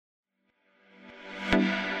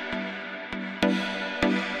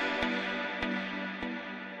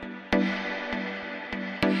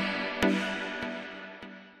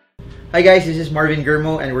Hi guys, this is Marvin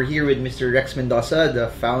Germo and we're here with Mr. Rex Mendoza,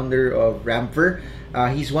 the founder of Rampver.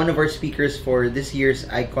 He's one of our speakers for this year's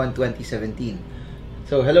Icon 2017.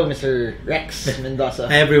 So hello Mr. Rex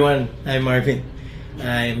Mendoza. Hi everyone, I'm Marvin.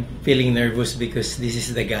 I'm feeling nervous because this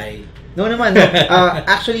is the guy. No naman, no.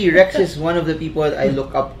 Actually, Rex is one of the people I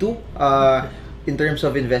look up to in terms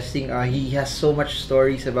of investing. He has so much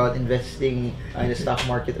stories about investing in the stock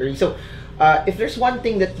market early. So if there's one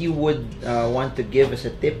thing that you would want to give as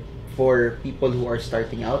a tip for people who are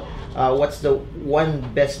starting out, what's the one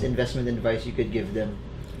best investment advice you could give them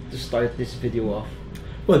to start this video off?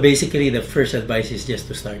 Well, basically the first advice is just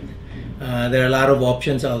to start. There are a lot of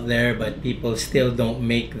options out there, but people still don't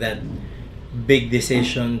make that big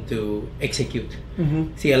decision to execute.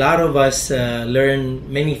 See, a lot of us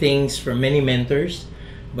learn many things from many mentors,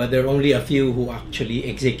 but there are only a few who actually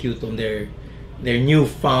execute on their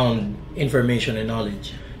newfound information and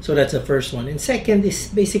knowledge. So that's the first one. And second is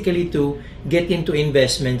basically to get into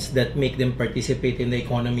investments that make them participate in the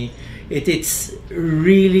economy. It's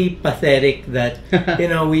really pathetic that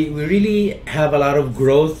we really have a lot of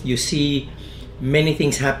growth. You see many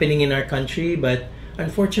things happening in our country, but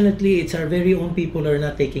unfortunately it's our very own people who are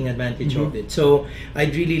not taking advantage of it. So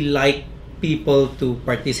I'd really like people to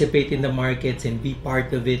participate in the markets and be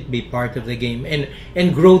part of it, be part of the game,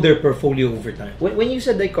 and grow their portfolio over time. When you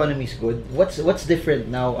said the economy is good, what's different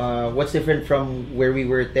now? What's different from where we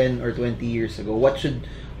were 10 or 20 years ago? What should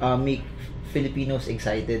make Filipinos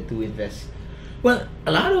excited to invest? Well,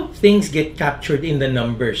 a lot of things get captured in the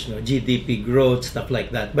numbers, GDP growth, stuff like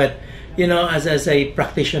that. But as a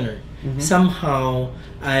practitioner, somehow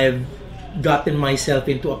I've gotten myself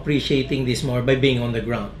into appreciating this more by being on the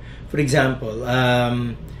ground. For example,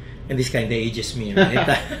 and this kind of ages me,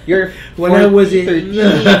 right? You're when I was in,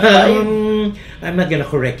 35. I'm not gonna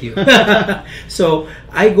correct you. So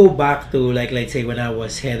I go back to let's say when I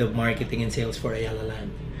was head of marketing and sales for Ayala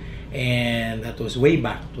Land, and that was way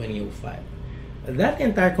back 2005. That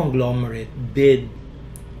entire conglomerate did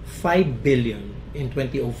 5 billion in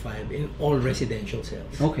 2005 in all residential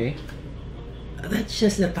sales. Okay. That's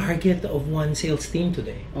just the target of one sales team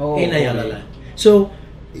today in okay. Ayala Land. So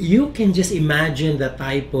you can just imagine the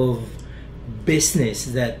type of business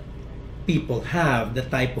that people have, the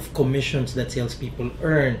type of commissions that salespeople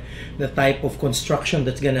earn, the type of construction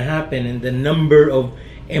that's going to happen, and the number of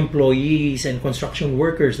employees and construction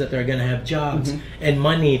workers that are going to have jobs and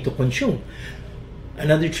money to consume.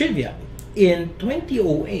 Another trivia, in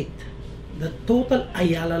 2008, the total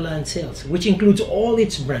Ayala Land sales, which includes all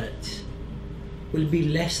its brands, will be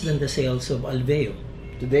less than the sales of Alveo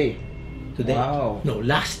Today. Wow. No,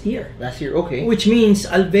 last year. Last year, okay. Which means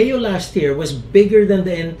Alveo last year was bigger than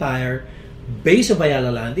the entire base of Ayala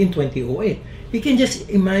Land in 2008. You can just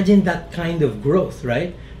imagine that kind of growth,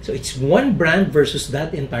 right? So it's one brand versus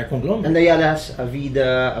that entire conglomerate. And Ayala has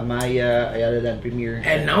Avida, Amaya, Ayala Land Premier.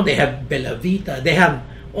 And now they have Bella Vita. They have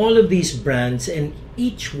all of these brands, and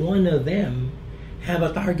each one of them have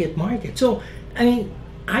a target market. So, I mean,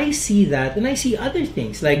 I see that, and I see other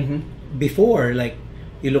things. Like before,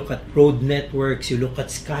 you look at road networks, you look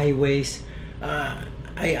at skyways.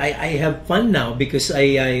 I have fun now because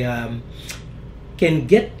I can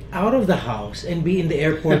get out of the house and be in the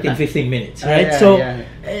airport in 15 minutes, right?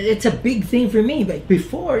 It's a big thing for me. But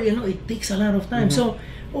before, it takes a lot of time. So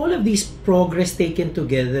all of these progress taken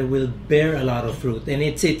together will bear a lot of fruit, and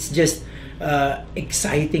it's just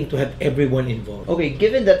exciting to have everyone involved. Okay,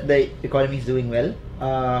 given that the economy is doing well,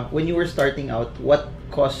 when you were starting out, what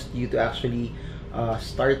caused you to actually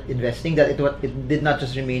start investing? That it did not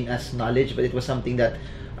just remain as knowledge, but it was something that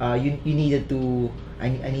you needed to. I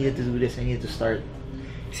needed to do this. I needed to start.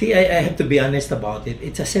 See, I have to be honest about it.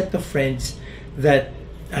 It's a set of friends that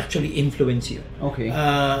actually influence you. Okay.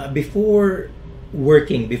 Before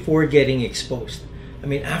working, before getting exposed, I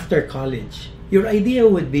mean, after college, your idea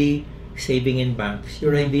would be saving in banks.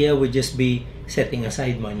 Your idea would just be setting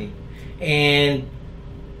aside money, and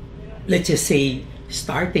let's just say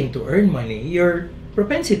starting to earn money, your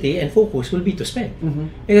propensity and focus will be to spend.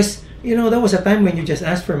 Because there was a time when you just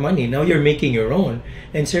asked for money. Now you're making your own,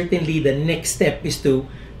 and certainly the next step is to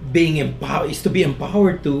be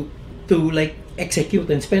empowered to execute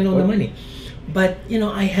and spend all the money. But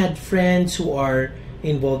I had friends who are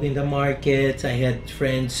involved in the markets. I had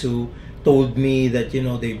friends who told me that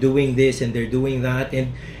they're doing this and they're doing that,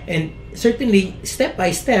 and certainly step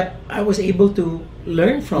by step I was able to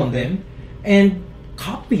learn from them and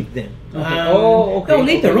copied them.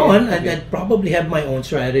 Later on, I'd probably have my own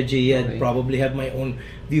strategy. I'd probably have my own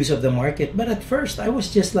views of the market. But at first, I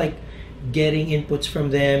was just getting inputs from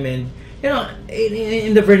them, and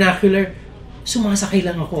in the vernacular, sumasakay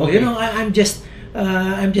lang ako. I'm just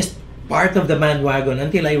part of the bandwagon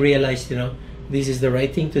until I realized, this is the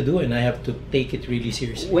right thing to do, and I have to take it really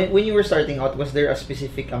seriously. When you were starting out, was there a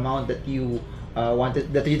specific amount that you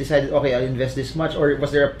wanted, that you decided, okay, I'll invest this much, or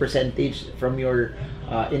was there a percentage from your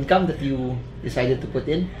income that you decided to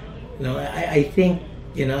put in? I think,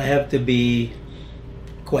 I have to be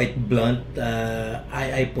quite blunt.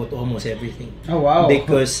 I put almost everything. Oh, wow.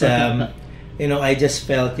 Because I just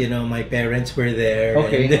felt my parents were there.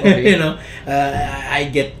 Okay, and, okay. I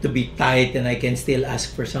get to be tight and I can still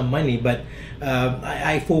ask for some money, but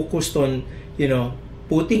I focused on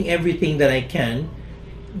putting everything that I can,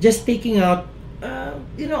 just taking out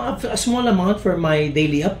a small amount for my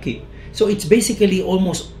daily upkeep. So it's basically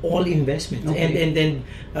almost all investments. Okay. And then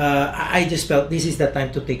I just felt this is the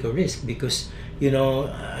time to take a risk because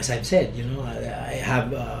as I've said, I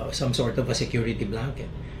have some sort of a security blanket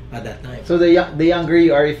at that time. So the younger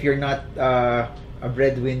you are, if you're not a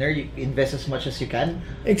breadwinner, you invest as much as you can.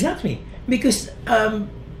 Exactly, because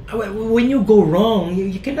when you go wrong,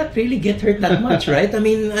 you cannot really get hurt that much, right? I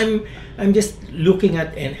mean, I'm just looking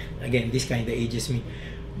at, and again, this kind of ages me.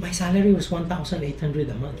 My salary was 1,800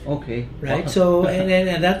 a month. Okay. Right. So and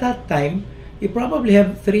at that time, you probably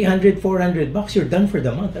have 300, 400 bucks. You're done for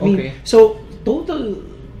the month. I mean, Okay. so total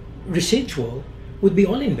residual would be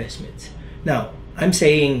all investments. Now, I'm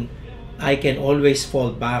saying I can always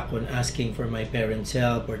fall back on asking for my parents'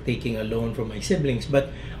 help or taking a loan from my siblings, but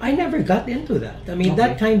I never got into that. I mean,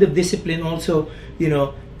 that Okay. kind of discipline also,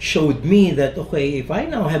 showed me that, okay, if I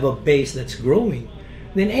now have a base that's growing,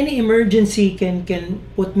 then any emergency can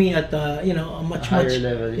put me at a much higher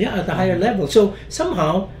level. Yeah, at a higher level. So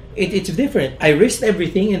somehow it's different. I risked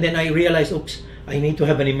everything, and then I realized, oops, I need to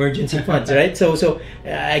have an emergency fund, right? So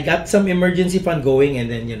I got some emergency fund going,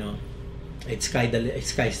 and then sky's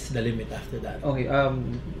the limit after that. Okay.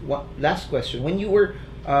 Last question. When you were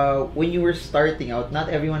starting out, not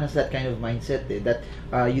everyone has that kind of mindset that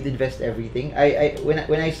you'd invest everything.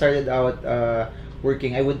 When I started out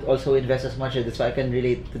working, I would also invest as much as it, so I can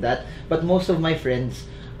relate to that. But most of my friends,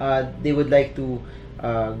 they would like to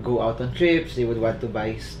go out on trips. They would want to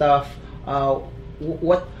buy stuff.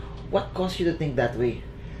 What caused you to think that way?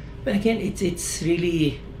 But again, it's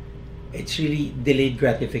really delayed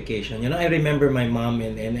gratification. I remember my mom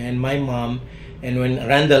and my mom, and when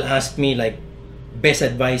Randall asked me like best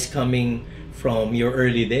advice coming from your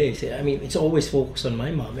early days, I mean, it's always focused on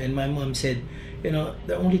my mom, and my mom said, there are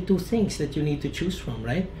only two things that you need to choose from,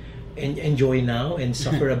 right? And enjoy now and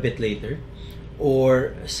suffer a bit later,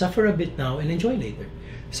 or suffer a bit now and enjoy later.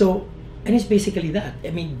 So, and it's basically that. I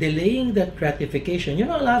mean, delaying that gratification.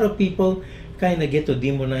 A lot of people kind of get to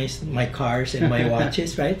demonize my cars and my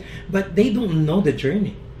watches, right? But they don't know the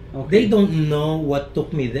journey. Okay. They don't know what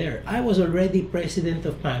took me there. I was already president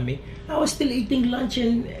of PAMI. I was still eating lunch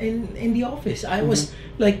in the office. I was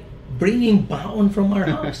like bringing baon from our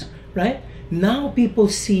house, right? Now people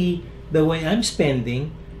see the way I'm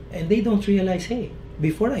spending, and they don't realize, hey,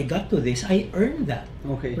 before I got to this, I earned that.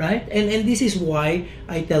 Okay. Right? And this is why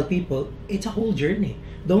I tell people it's a whole journey.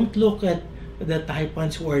 Don't look at the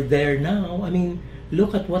Taipans who are there now. I mean,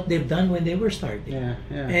 look at what they've done when they were starting. Yeah.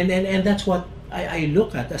 And that's what I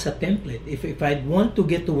look at as a template. If I'd want to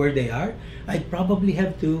get to where they are, I'd probably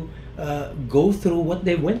have to go through what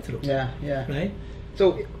they went through. Yeah. Right?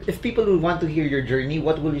 So, if people will want to hear your journey,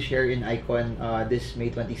 what will you share in Icon this May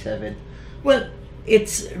 27th? Well,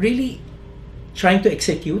 it's really trying to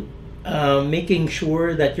execute, making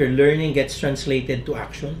sure that your learning gets translated to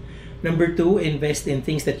action. Number two, invest in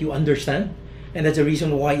things that you understand. And that's the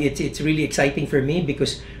reason why it's really exciting for me,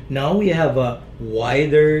 because now we have a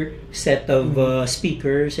wider set of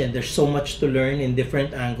speakers, and there's so much to learn in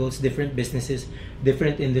different angles, different businesses,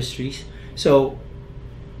 different industries. So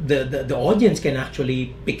the audience can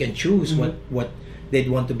actually pick and choose what they'd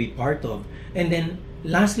want to be part of. And then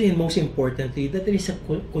lastly and most importantly, that there is a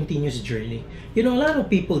continuous journey. A lot of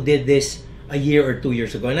people did this a year or 2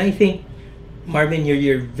 years ago, and I think, Marvin,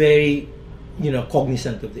 you're very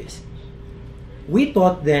cognizant of this. We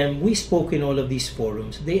taught them, we spoke in all of these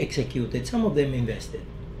forums, they executed, some of them invested,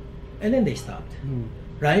 and then they stopped.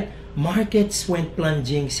 Right? Markets went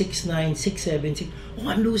plunging, 6.9, 6.7, 6. Oh,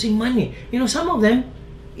 I'm losing money. Some of them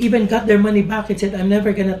even got their money back and said, I'm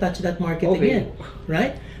never gonna touch that market again.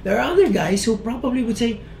 Right? There are other guys who probably would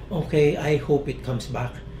say, okay, I hope it comes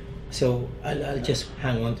back, so I'll just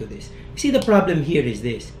hang on to this. See, the problem here is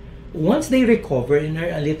this. Once they recover and are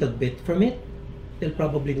a little bit from it, they'll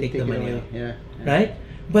probably take the money out. Yeah. Right?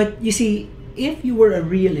 But you see, if you were a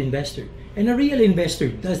real investor, and a real investor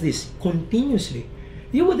does this continuously,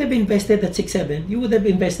 you would have invested at 6.7, you would have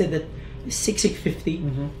invested at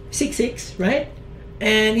 6.50, 6.6, right?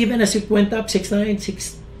 And even as it went up, 6.9,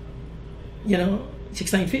 6,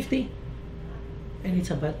 6,950, and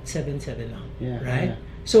it's about 7,700 now, Yeah, right? yeah.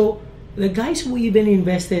 So the guys who even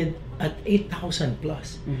invested at 8,000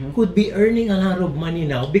 plus could be earning a lot of money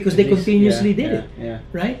now because they continuously did it,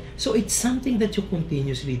 right? So it's something that you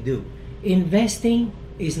continuously do. Investing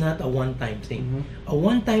is not a one-time thing. A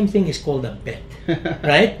one-time thing is called a bet,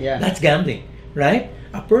 right? Yeah. That's gambling, right?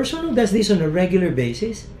 A person who does this on a regular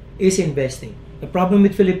basis is investing. The problem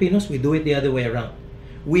with Filipinos, we do it the other way around.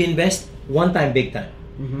 We invest one time, big time.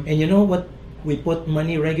 And you know what we put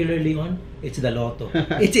money regularly on? It's the lotto.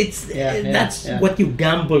 That's what you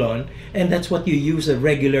gamble on, and that's what you use a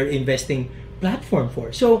regular investing platform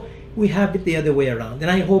for. So we have it the other way around.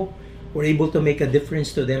 And I hope we're able to make a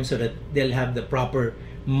difference to them so that they'll have the proper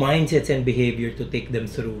mindsets and behavior to take them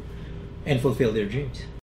through and fulfill their dreams.